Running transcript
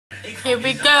Here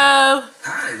we go.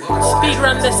 Speed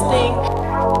run this thing.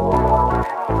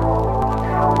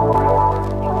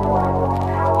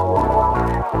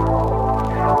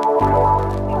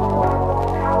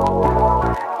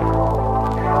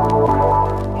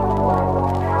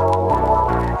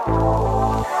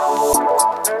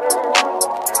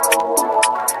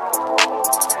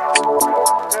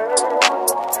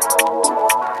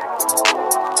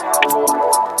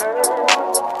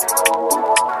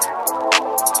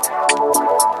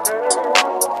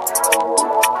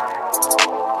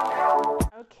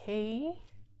 Okay.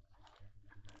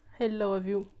 Hello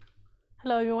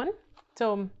everyone.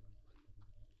 So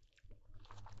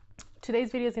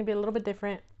today's video is gonna be a little bit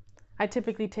different. I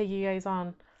typically take you guys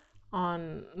on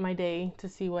my day to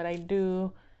see what I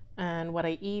do and what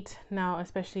I eat now,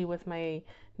 especially with my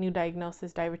new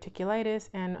diagnosis, diverticulitis,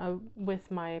 and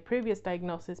with my previous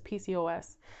diagnosis,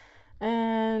 PCOS.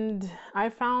 And I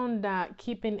found that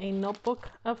keeping a notebook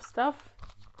of stuff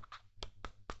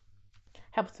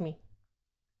helps me.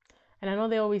 And I know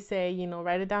they always say, you know,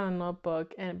 write it down in a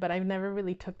notebook, but I've never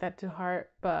really took that to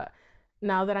heart. But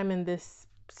now that I'm in this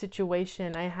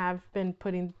situation, I have been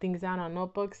putting things down on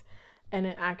notebooks, and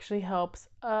it actually helps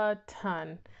a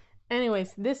ton.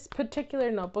 Anyways, this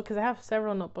particular notebook, because I have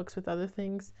several notebooks with other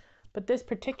things, but this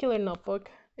particular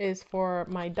notebook is for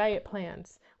my diet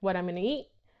plans, what I'm going to eat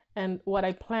and what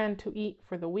I plan to eat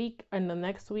for the week and the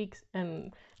next weeks,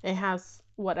 and it has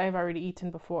what I've already eaten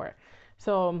before.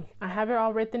 So I have it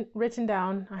all written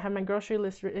down. I have my grocery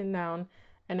list written down,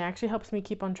 and it actually helps me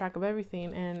keep on track of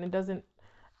everything. And it doesn't,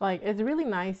 like, it's really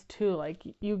nice too. Like,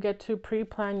 you get to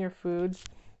pre-plan your foods.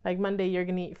 Like Monday you're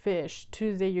gonna eat fish.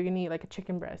 Tuesday you're gonna eat like a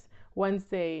chicken breast.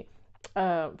 Wednesday,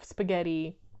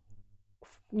 spaghetti.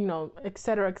 You know,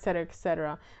 etc., etc.,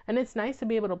 etc. And it's nice to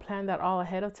be able to plan that all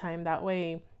ahead of time. That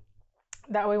way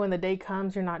when the day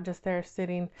comes, you're not just there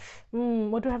sitting,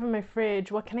 what do I have in my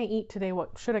fridge? What can I eat today?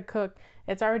 What should I cook?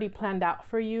 It's already planned out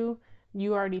for you.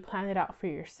 You already planned it out for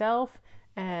yourself,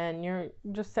 and you're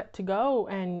just set to go.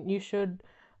 And you should,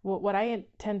 what I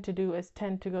tend to do is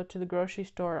tend to go to the grocery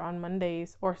store on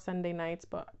Mondays or Sunday nights,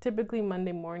 but typically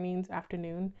Monday mornings,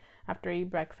 afternoon, after I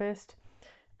eat breakfast.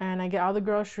 And I get all the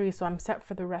groceries, so I'm set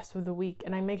for the rest of the week.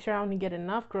 And I make sure I only get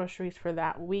enough groceries for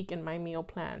that week in my meal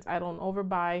plans. I don't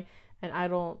overbuy, and I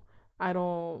don't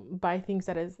buy things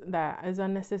that is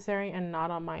unnecessary and not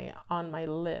on my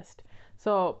list.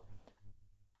 So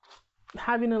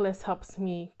having a list helps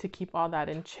me to keep all that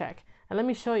in check. And let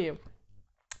me show you.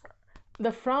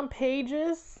 The front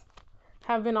pages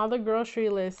have been all the grocery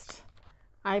lists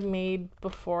I made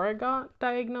before I got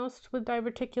diagnosed with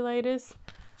diverticulitis.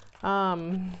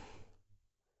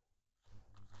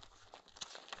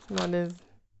 What is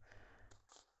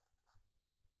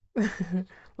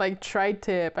like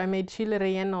tri-tip. I made chile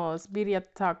rellenos, birria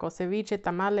tacos, ceviche,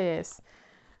 tamales.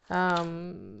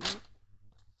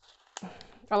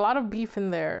 A lot of beef in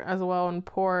there as well, and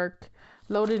pork,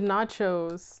 loaded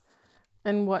nachos,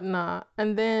 and whatnot.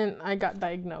 And then I got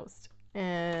diagnosed.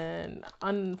 And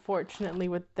unfortunately,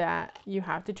 with that, you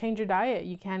have to change your diet.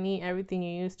 You can't eat everything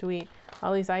you used to eat.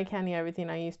 At least I can't eat everything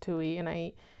I used to eat.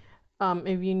 And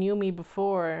if you knew me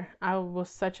before, I was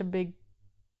such a big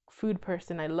food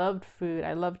person. I loved food.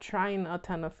 I loved trying a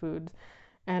ton of foods.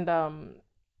 And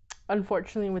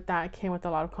unfortunately, with that came with a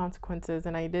lot of consequences.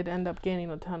 And I did end up gaining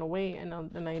a ton of weight.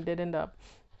 And I did end up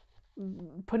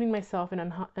putting myself in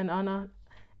an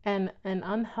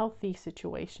unhealthy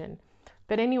situation.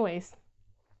 But anyways,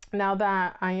 now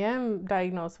that I am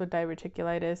diagnosed with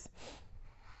diverticulitis,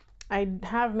 I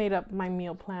have made up my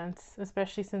meal plans,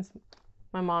 especially since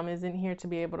my mom isn't here to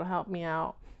be able to help me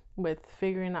out with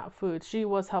figuring out food. She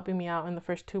was helping me out in the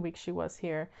first 2 weeks she was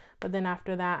here, but then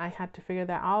after that I had to figure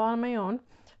that all on my own.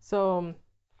 So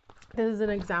this is an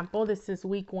example. This is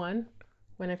week 1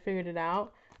 when I figured it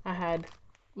out. I had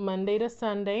Monday to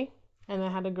Sunday, and I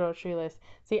had a grocery list.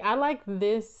 See, I like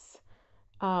this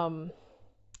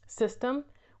system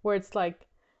where it's like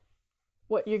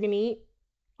what you're gonna eat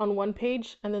on one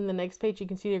page, and then the next page you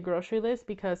can see your grocery list,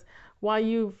 because while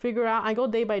you figure out, I go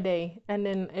day by day, and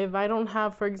then if I don't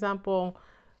have, for example,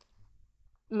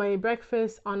 my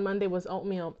breakfast on Monday was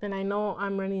oatmeal, and I know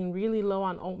I'm running really low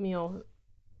on oatmeal,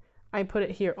 I put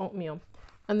it here, oatmeal.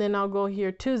 And then I'll go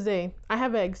here, Tuesday, I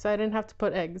have eggs, so I didn't have to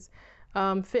put eggs.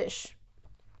 Fish,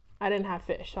 I didn't have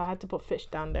fish, so I had to put fish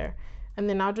down there. And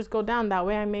then I'll just go down. That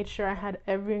way I made sure I had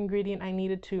every ingredient I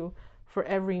needed to for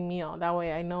every meal. That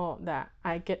way I know that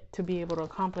I get to be able to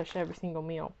accomplish every single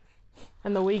meal.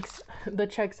 And the weeks, the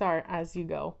checks are as you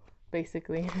go,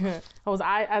 basically. As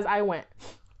I went.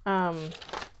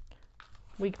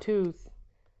 Week 2's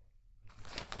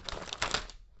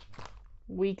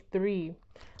week 3.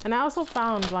 And I also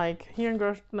found like here in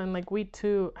Grossland, like we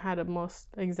too had a most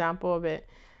example of it.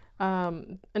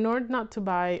 In order not to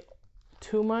buy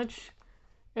too much,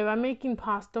 if I'm making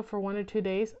pasta for 1 or 2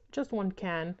 days, just 1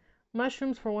 can.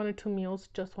 Mushrooms for 1 or 2 meals,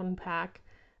 just 1 pack.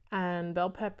 And bell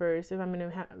peppers, if I'm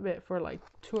gonna have it for like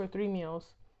 2 or 3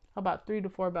 meals, about 3 to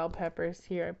 4 bell peppers.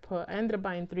 Here I ended up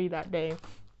buying 3 that day,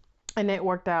 and it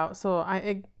worked out. So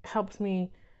it helps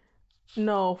me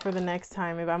know for the next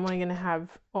time if I'm only gonna have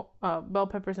bell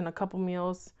peppers in a couple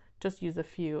meals, just use a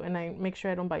few, and I make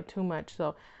sure I don't buy too much.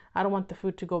 So I don't want the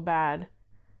food to go bad,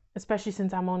 especially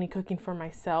since I'm only cooking for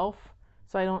myself,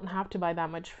 so I don't have to buy that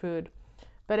much food.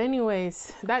 But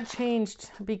anyways, that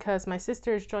changed because my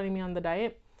sister is joining me on the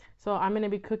diet, so I'm gonna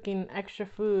be cooking extra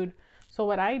food. So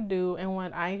what I do and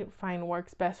what I find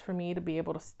works best for me to be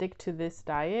able to stick to this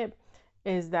diet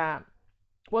is that,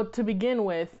 well, to begin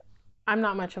with, I'm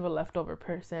not much of a leftover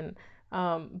person.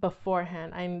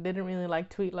 Beforehand, I didn't really like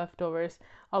to eat leftovers.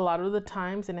 A lot of the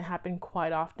times, and it happened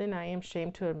quite often, I am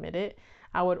ashamed to admit it,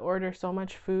 I would order so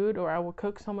much food, or I would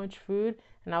cook so much food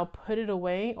and I'll put it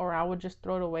away, or I would just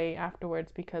throw it away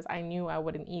afterwards because I knew I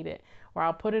wouldn't eat it. Or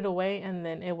I'll put it away and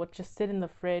then it would just sit in the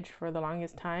fridge for the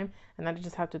longest time, and I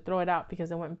just have to throw it out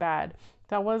because it went bad.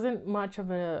 So I wasn't much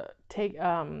of a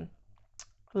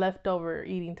leftover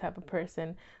eating type of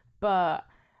person, but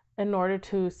in order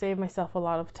to save myself a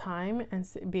lot of time and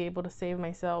be able to save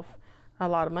myself a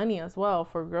lot of money as well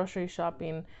for grocery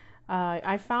shopping,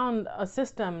 I found a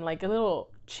system, like a little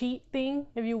cheat thing,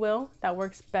 if you will, that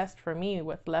works best for me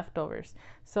with leftovers.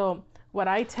 So what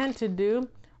I tend to do,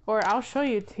 or I'll show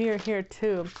you here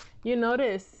too, you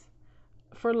notice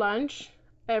for lunch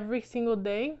every single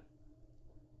day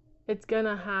it's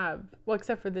gonna have, well,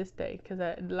 except for this day, because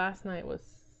last night was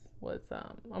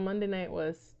on Monday night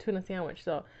was tuna sandwich,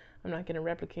 so I'm not gonna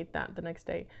replicate that the next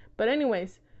day. But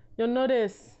anyways, you'll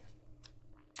notice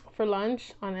for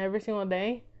lunch on every single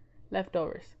day,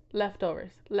 leftovers,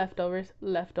 leftovers, leftovers,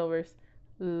 leftovers.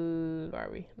 Where are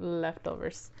we?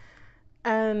 Leftovers.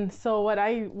 And so what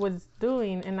I was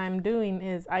doing and I'm doing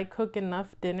is I cook enough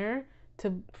dinner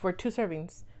for 2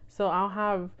 servings. So I'll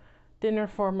have dinner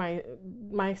for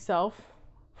myself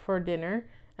for dinner,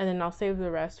 and then I'll save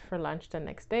the rest for lunch the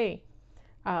next day.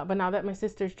 But now that my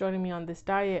sister's joining me on this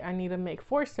diet, I need to make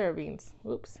 4 servings.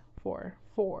 Oops, four,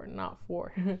 not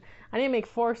 4. I need to make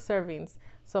 4 servings.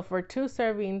 So for 2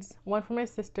 servings, one for my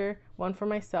sister, one for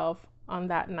myself on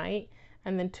that night,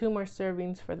 and then 2 more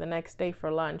servings for the next day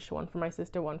for lunch, one for my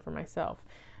sister, one for myself.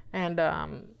 And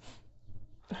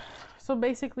so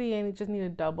basically I just need to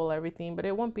double everything, but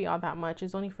it won't be all that much.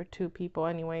 It's only for 2 people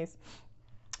anyways.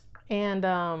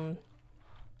 And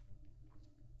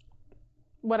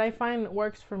what I find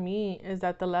works for me is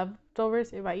that the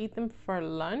leftovers, if I eat them for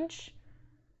lunch,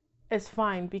 it's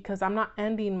fine because I'm not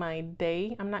ending my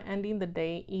day. I'm not ending the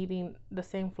day eating the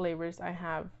same flavors I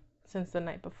have since the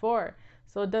night before.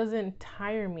 So it doesn't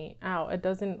tire me out. It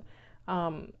doesn't,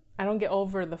 I don't get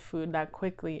over the food that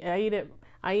quickly.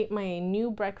 I eat my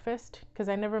new breakfast because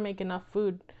I never make enough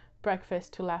food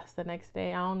breakfast to last the next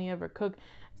day. I only ever cook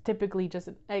typically just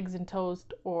eggs and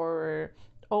toast or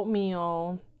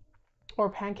oatmeal or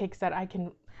pancakes that I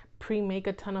can pre-make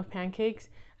a ton of pancakes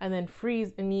and then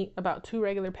freeze and eat about 2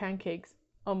 regular pancakes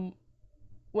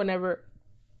whenever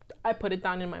I put it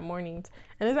down in my mornings.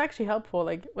 And it's actually helpful.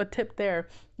 Like a tip there,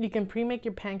 you can pre-make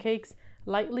your pancakes,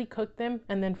 lightly cook them,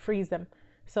 and then freeze them.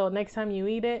 So next time you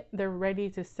eat it, they're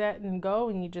ready to set and go,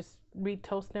 and you just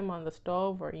re-toast them on the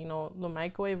stove or the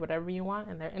microwave, whatever you want,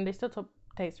 and they still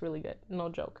taste really good. No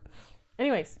joke.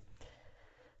 Anyways,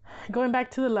 going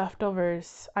back to the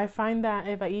leftovers, I find that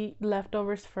if I eat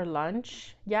leftovers for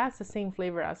lunch, yeah, it's the same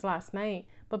flavor as last night,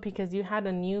 but because you had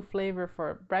a new flavor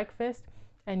for breakfast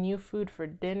and new food for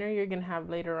dinner you're gonna have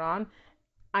later on,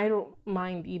 I don't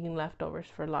mind eating leftovers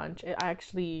for lunch. I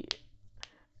actually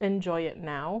enjoy it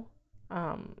now,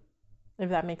 if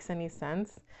that makes any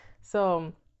sense.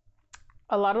 So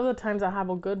a lot of the times I'll have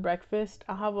a good breakfast,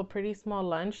 I'll have a pretty small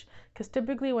lunch, because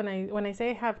typically when I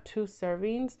say I have 2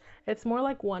 servings, it's more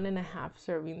like 1.5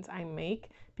 servings I make,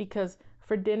 because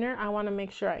for dinner I want to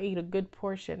make sure I eat a good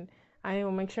portion. I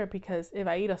will make sure, because if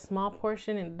I eat a small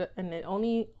portion and it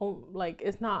only like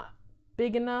it's not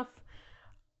big enough,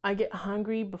 I get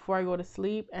hungry before I go to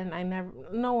sleep, and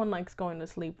no one likes going to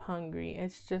sleep hungry.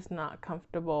 It's just not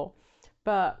comfortable.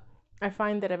 But I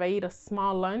find that if I eat a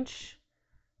small lunch,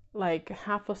 like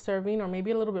half a serving or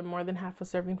maybe a little bit more than half a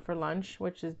serving for lunch,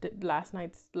 which is last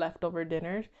night's leftover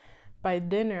dinner. By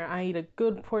dinner, I eat a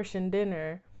good portion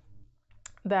dinner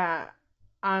that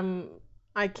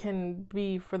I can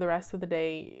be for the rest of the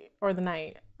day or the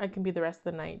night. I can be the rest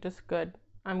of the night just good.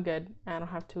 I'm good. I don't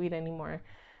have to eat anymore.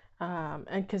 And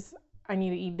because I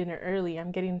need to eat dinner early,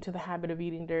 I'm getting into the habit of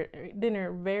eating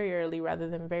dinner very early rather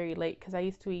than very late. Because I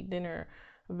used to eat dinner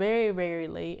very, very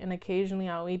late, and occasionally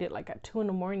I'll eat it like at 2 in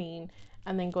the morning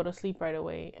and then go to sleep right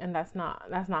away, and that's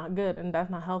not good and that's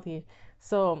not healthy.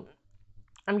 So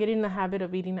I'm getting the habit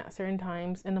of eating at certain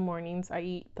times. In the mornings, I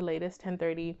eat the latest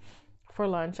 10:30. For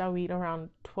lunch, I'll eat around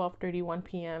 12:30, 1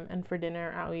 p.m. And for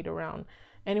dinner, I'll eat around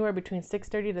anywhere between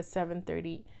 6:30 to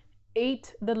 7:30.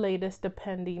 8 the latest,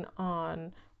 depending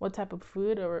on what type of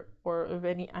food or if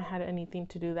any I had anything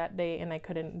to do that day and I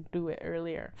couldn't do it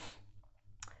earlier.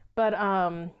 But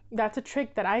that's a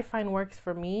trick that I find works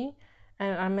for me,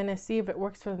 and I'm gonna see if it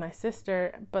works for my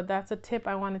sister. But that's a tip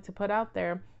I wanted to put out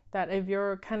there, that if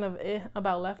you're kind of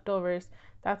about leftovers,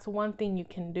 that's one thing you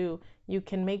can do. You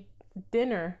can make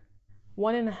dinner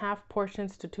 1.5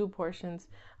 portions to 2 portions.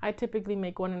 I typically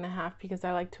make 1.5 because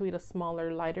I like to eat a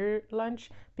smaller, lighter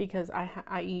lunch, because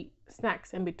I eat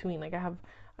snacks in between. Like I have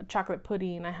a chocolate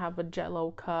pudding, I have a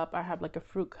Jello cup, I have like a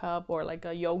fruit cup or like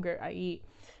a yogurt I eat.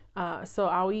 So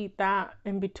I'll eat that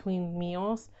in between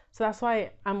meals. So that's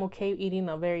why I'm okay eating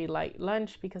a very light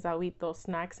lunch, because I'll eat those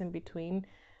snacks in between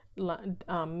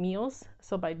meals.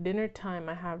 So by dinner time,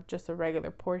 I have just a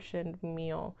regular portioned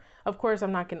meal. Of course,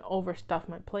 I'm not going to overstuff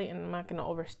my plate, and I'm not going to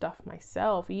overstuff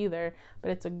myself either,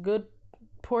 but it's a good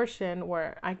portion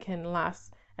where I can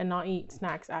last and not eat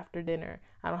snacks after dinner.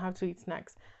 I don't have to eat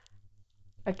snacks.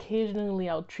 Occasionally,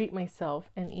 I'll treat myself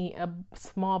and eat a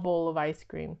small bowl of ice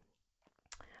cream.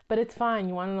 But it's fine.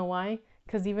 You want to know why?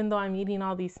 Because even though I'm eating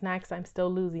all these snacks, I'm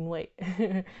still losing weight.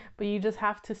 But you just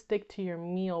have to stick to your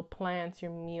meal plans,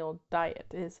 your meal diet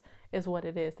is what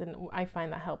it is, and I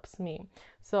find that helps me.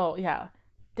 So yeah,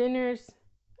 dinners,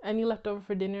 any leftover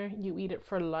for dinner, you eat it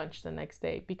for lunch the next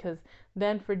day, because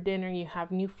then for dinner you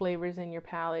have new flavors in your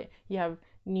palate, you have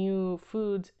new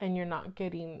foods, and you're not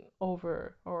getting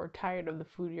over or tired of the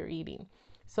food you're eating.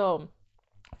 So,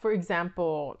 for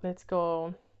example, let's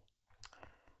go.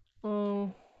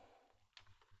 Um,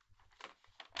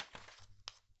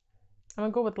 I'm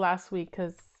gonna go with last week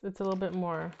because it's a little bit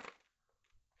more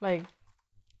like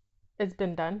it's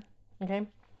been done. Okay,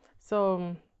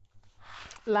 so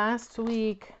last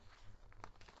week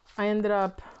I ended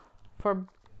up for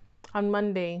on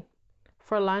Monday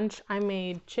for lunch I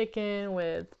made chicken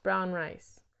with brown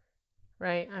rice.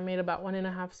 Right, I made about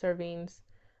 1.5 servings,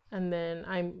 and then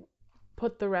I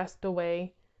put the rest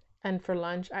away. And for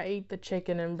lunch I ate the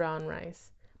chicken and brown rice.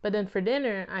 But then for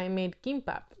dinner I made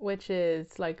kimbap, which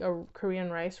is like a Korean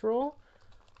rice roll,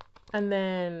 and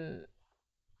then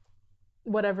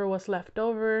whatever was left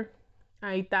over,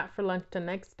 I ate that for lunch the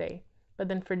next day. But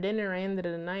then for dinner, I ended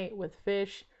the night with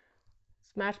fish,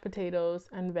 mashed potatoes,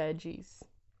 and veggies.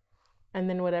 And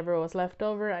then whatever was left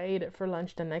over, I ate it for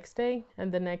lunch the next day.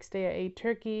 And the next day, I ate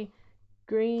turkey,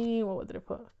 what did I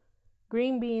put?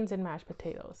 Green beans and mashed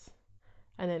potatoes.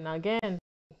 And then again,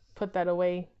 put that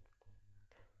away.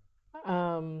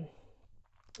 Um,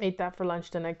 Ate that for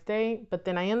lunch the next day. But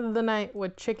then I ended the night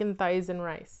with chicken thighs and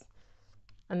rice.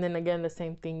 And then again, the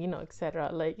same thing, etc.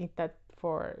 Like eat that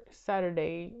for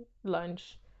Saturday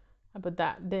lunch. But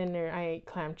that dinner, I ate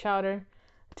clam chowder.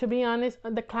 To be honest,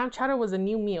 the clam chowder was a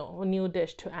new meal, a new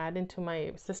dish to add into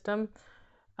my system.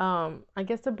 I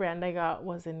guess the brand I got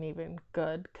wasn't even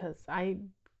good because I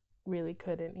really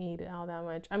couldn't eat it all that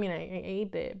much. I mean, I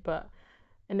ate it, but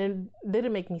and it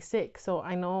didn't make me sick. So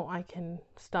I know I can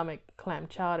stomach clam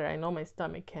chowder. I know my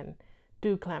stomach can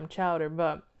do clam chowder,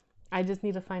 but I just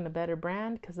need to find a better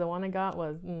brand because the one I got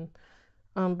was.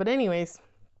 But anyways,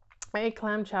 I ate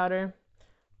clam chowder.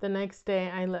 The next day,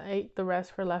 I ate the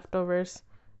rest for leftovers.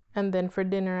 And then for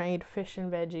dinner, I ate fish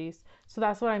and veggies. So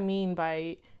that's what I mean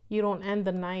by you don't end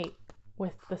the night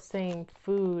with the same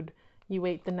food you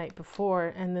ate the night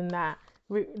before, and then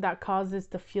that causes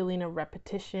the feeling of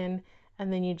repetition,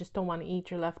 and then you just don't want to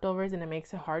eat your leftovers, and it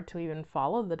makes it hard to even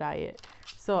follow the diet.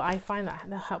 So I find that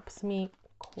helps me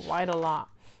quite a lot.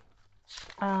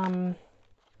 I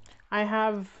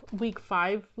have week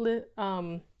 5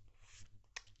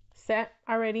 set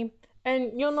already,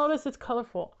 and you'll notice it's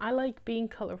colorful. I like being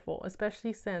colorful,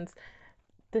 especially since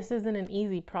this isn't an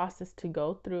easy process to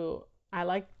go through. I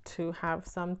like to have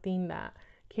something that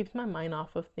keeps my mind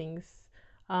off of things.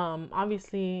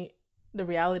 Obviously, the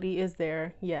reality is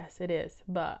there. Yes, it is,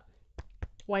 but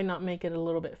why not make it a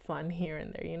little bit fun here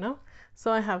and there?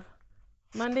 So I have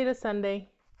Monday to Sunday.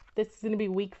 This is going to be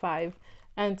week 5.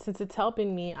 And since it's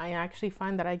helping me, I actually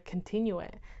find that I continue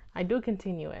it. I do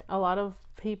continue it. A lot of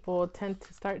people tend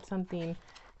to start something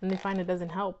and they find it doesn't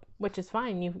help, which is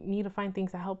fine. You need to find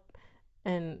things that help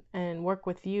and work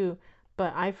with you.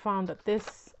 But I found that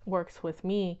this works with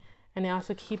me, and it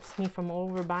also keeps me from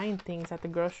overbuying things at the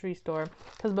grocery store.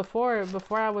 Because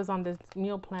before I was on this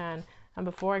meal plan and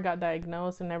before I got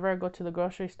diagnosed, whenever I go to the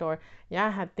grocery store, yeah, I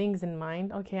had things in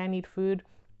mind. Okay, I need food.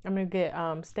 I'm gonna get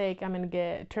steak. I'm gonna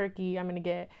get turkey. I'm gonna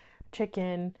get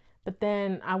chicken. But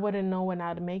then I wouldn't know when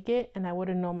I'd make it, and I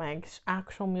wouldn't know my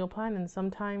actual meal plan. And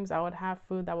sometimes I would have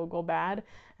food that would go bad.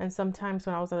 And sometimes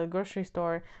when I was at the grocery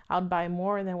store, I'd buy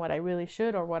more than what I really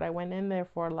should or what I went in there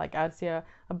for. Like I'd see a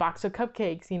box of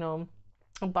cupcakes,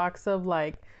 a box of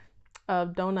like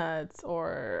of donuts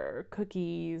or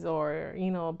cookies or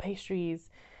pastries,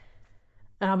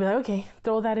 and I'll be like, okay,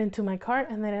 throw that into my cart,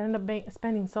 and then I end up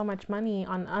spending so much money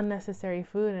on unnecessary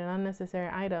food and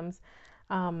unnecessary items.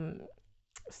 Um,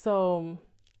 so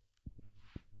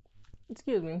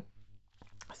excuse me.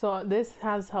 So this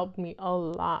has helped me a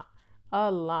lot,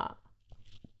 a lot,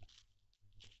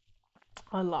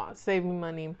 save me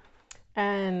money.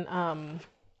 And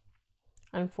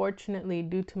unfortunately,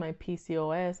 due to my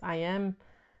PCOS, I am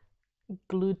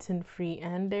gluten free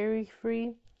and dairy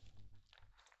free.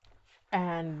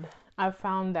 And I've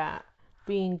found that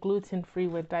being gluten free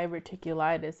with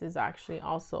diverticulitis is actually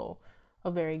also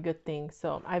a very good thing.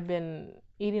 So I've been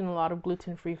eating a lot of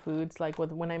gluten free foods. Like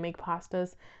when I make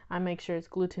pastas, I make sure it's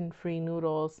gluten free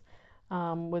noodles.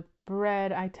 With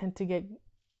bread, I tend to get,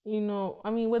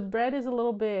 with bread is a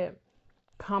little bit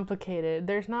complicated.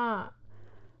 There's not,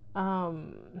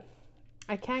 um,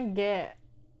 I can't get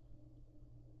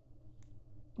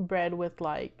bread with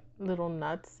like little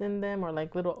nuts in them or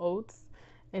like little oats.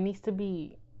 It needs to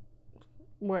be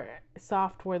where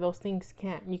soft, where those things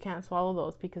you can't swallow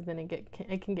those, because then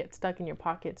it can get stuck in your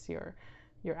pockets, your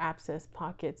abscess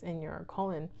pockets in your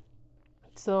colon.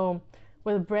 So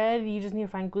with bread, you just need to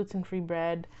find gluten-free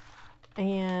bread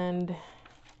and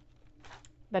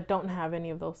that don't have any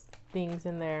of those things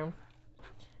in there.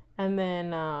 And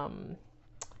then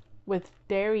with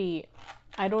dairy,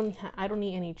 I don't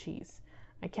eat any cheese.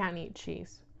 I can't eat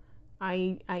cheese.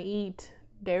 I eat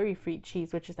dairy free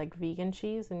cheese, which is like vegan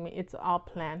cheese, and it's all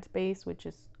plant based, which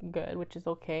is good, which is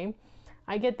okay.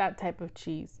 I get that type of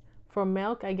cheese. For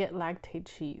milk, I get lactate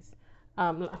cheese.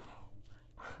 Um,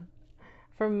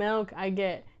 for milk, I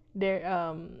get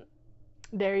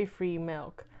dairy free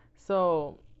milk.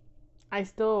 So I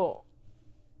still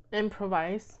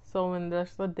improvise. So when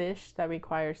there's a dish that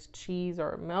requires cheese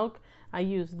or milk, I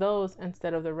use those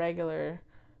instead of the regular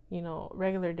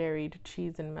dairy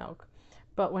cheese and milk.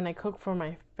 But when I cook for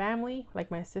my family,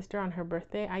 like my sister on her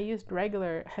birthday, I used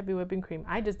regular heavy whipping cream.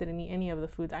 I just didn't eat any of the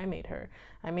foods I made her.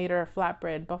 I made her a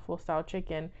flatbread, buffalo style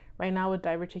chicken. Right now with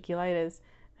diverticulitis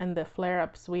and the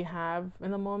flare-ups we have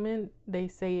in the moment, they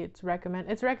say it's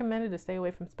recommended to stay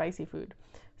away from spicy food.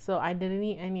 So I didn't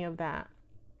eat any of that.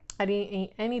 I didn't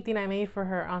eat anything I made for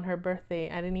her on her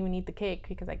birthday. I didn't even eat the cake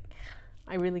because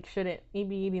I really shouldn't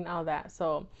be eating all that.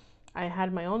 So I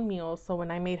had my own meals. So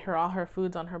when I made her all her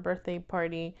foods on her birthday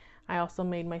party, I also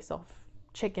made myself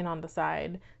chicken on the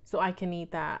side so I can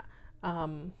eat that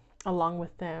along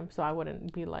with them. So I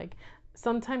wouldn't be like,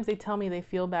 sometimes they tell me they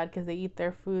feel bad because they eat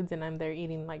their foods and I'm there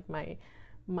eating like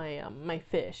my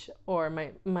fish or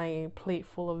my plate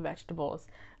full of vegetables,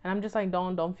 and I'm just like,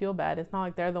 don't feel bad. It's not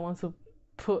like they're the ones who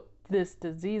put this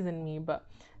disease in me, but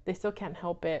they still can't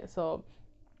help it. So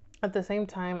at the same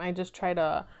time, I just try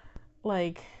to,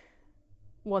 like,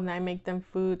 when I make them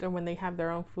food or when they have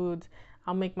their own foods,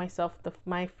 I'll make myself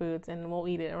my foods and we'll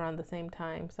eat it around the same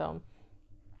time. So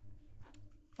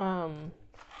um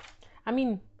I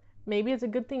mean, maybe it's a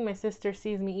good thing my sister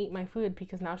sees me eat my food,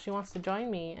 because now she wants to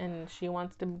join me and she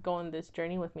wants to go on this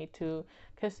journey with me too,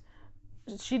 because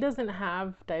she doesn't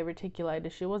have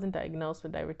diverticulitis. She wasn't diagnosed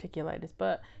with diverticulitis,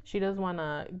 but she does want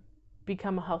to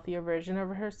become a healthier version of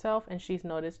herself, and she's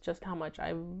noticed just how much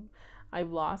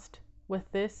I've lost with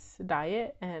this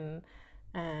diet and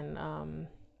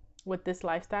with this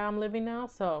lifestyle I'm living now.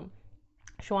 So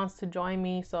she wants to join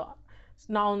me, so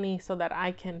not only so that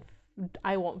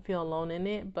I won't feel alone in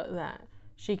it, but that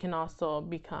she can also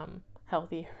become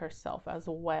healthy herself as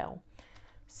well.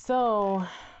 So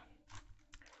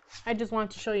I just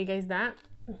wanted to show you guys that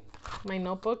my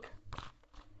notebook.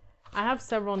 I have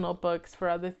several notebooks for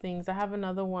other things. I have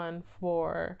another one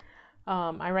for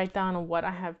I write down what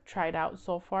I have tried out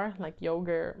so far, like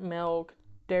yogurt, milk,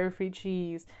 dairy-free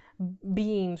cheese,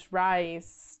 beans,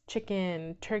 rice,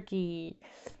 chicken, turkey,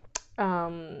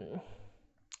 um,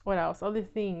 what else? Other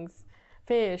things,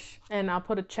 fish, and I'll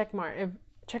put a check mark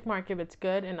if it's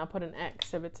good, and I'll put an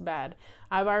X if it's bad.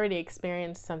 I've already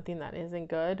experienced something that isn't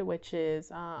good, which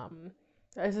is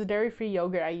this is dairy-free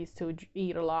yogurt I used to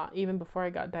eat a lot even before I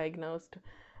got diagnosed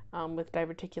with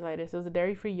diverticulitis. It was a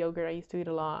dairy-free yogurt I used to eat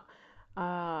a lot.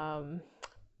 um,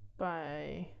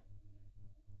 by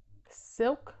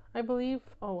Silk, I believe.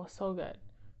 Oh, it was so good.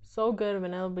 So good,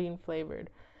 vanilla bean flavored.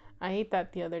 I ate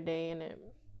that the other day and it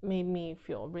made me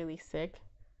feel really sick.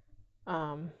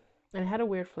 Um, and it had a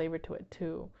weird flavor to it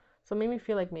too. So it made me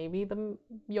feel like maybe the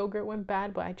yogurt went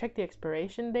bad, but I checked the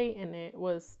expiration date and it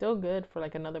was still good for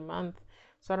like another month.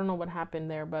 So I don't know what happened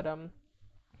there, but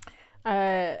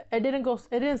it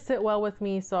didn't sit well with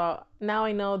me. So now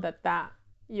I know that that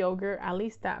yogurt, at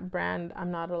least that brand,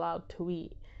 I'm not allowed to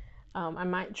eat. I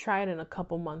might try it in a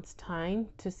couple months' time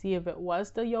to see if it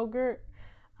was the yogurt.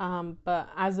 But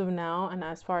as of now, and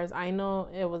as far as I know,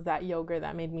 it was that yogurt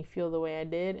that made me feel the way I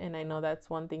did, and I know that's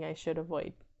one thing I should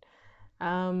avoid.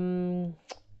 Um,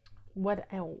 what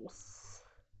else?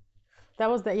 That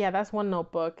was the yeah, that's one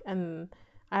notebook, and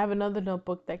I have another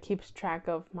notebook that keeps track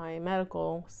of my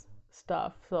medical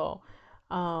stuff. So,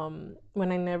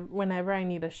 whenever I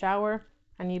need a shower,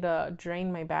 I need to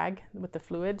drain my bag with the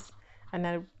fluids, and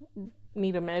I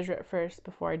need to measure it first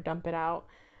before I dump it out.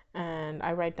 And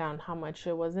I write down how much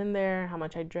it was in there, how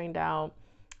much I drained out.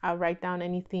 I'll write down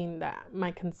anything that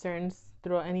my concerns,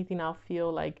 through anything I'll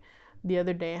feel like. The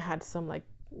other day I had some like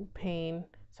pain,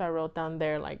 so I wrote down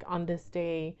there like on this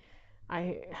day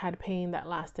I had pain that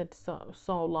lasted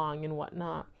so long and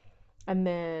whatnot. And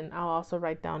then I'll also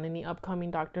write down any upcoming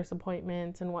doctor's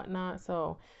appointments and whatnot.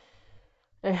 So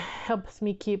it helps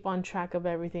me keep on track of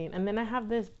everything. And then I have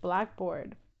this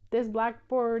blackboard. This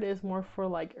blackboard is more for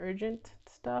like urgent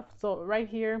stuff. So right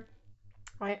here,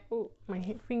 my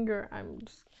finger, I'm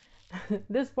just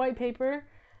this white paper.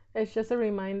 It's just a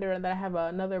reminder that I have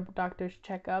another doctor's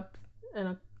checkup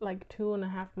in like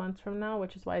 2.5 months from now,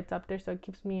 which is why it's up there. So it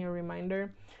keeps me a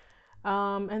reminder.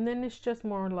 And then it's just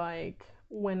more like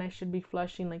when I should be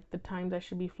flushing, like the times I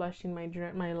should be flushing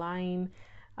my line.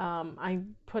 I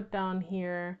put down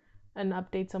here an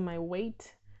updates on my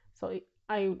weight. So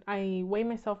I weigh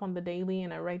myself on the daily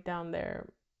and I write down there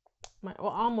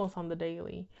almost on the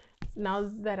daily.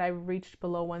 Now that I've reached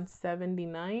below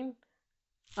 179,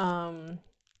 um,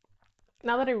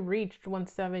 now that I reached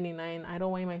 179, I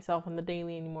don't weigh myself on the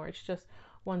daily anymore. It's just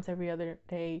once every other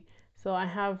day. So I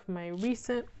have my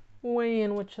recent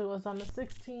weigh-in, which was on the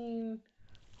 16th.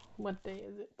 What day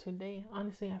is it today?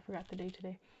 Honestly, I forgot the day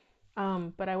today.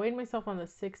 But I weighed myself on the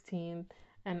 16th,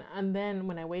 and then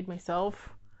when I weighed myself,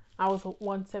 I was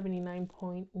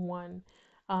 179.1.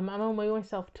 I'm gonna weigh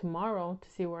myself tomorrow to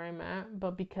see where I'm at,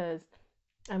 but because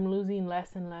I'm losing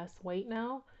less and less weight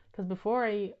now, because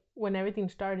before when everything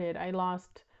started, I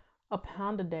lost a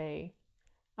pound a day,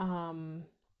 um,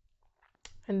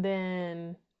 and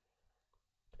then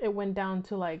it went down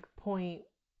to like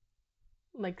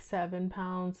 7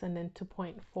 pounds and then to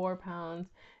 0.4 pounds,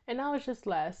 and now it's just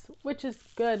less, which is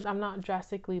good. I'm not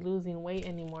drastically losing weight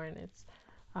anymore, and it's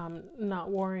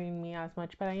not worrying me as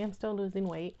much, but I am still losing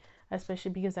weight,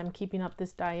 especially because I'm keeping up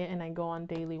this diet and I go on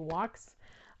daily walks.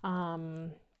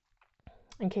 um,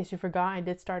 in case you forgot, I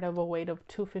did start at a weight of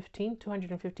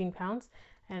 215 pounds,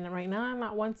 and right now I'm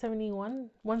at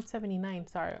 179,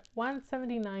 sorry,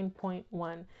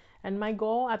 179.1. And my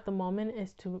goal at the moment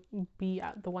is to be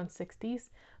at the 160s,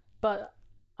 but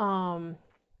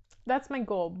that's my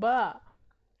goal. But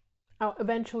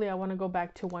eventually I want to go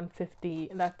back to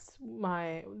 150. That's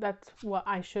what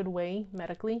I should weigh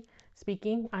medically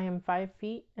speaking. I am 5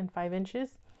 feet and 5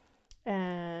 inches,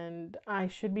 and I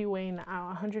should be weighing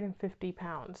 150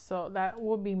 pounds. So that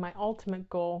would be my ultimate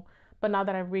goal. But now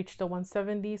that I've reached the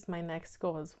 170s, my next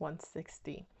goal is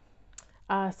 160.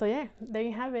 So yeah, there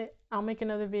you have it. I'll make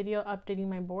another video updating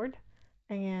my board,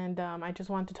 and I just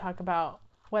want to talk about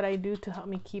what I do to help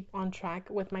me keep on track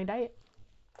with my diet.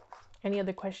 Any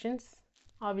other questions?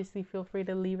 Obviously, feel free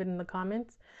to leave it in the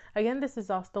comments. Again, this is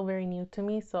all still very new to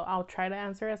me, so I'll try to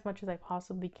answer as much as I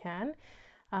possibly can.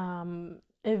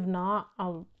 If not,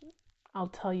 I'll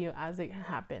tell you as it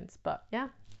happens. But yeah,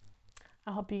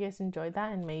 I hope you guys enjoyed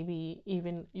that, and maybe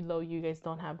even though you guys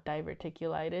don't have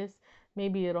diverticulitis,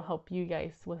 maybe it'll help you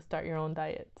guys with start your own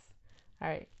diets. All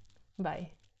right,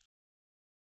 bye.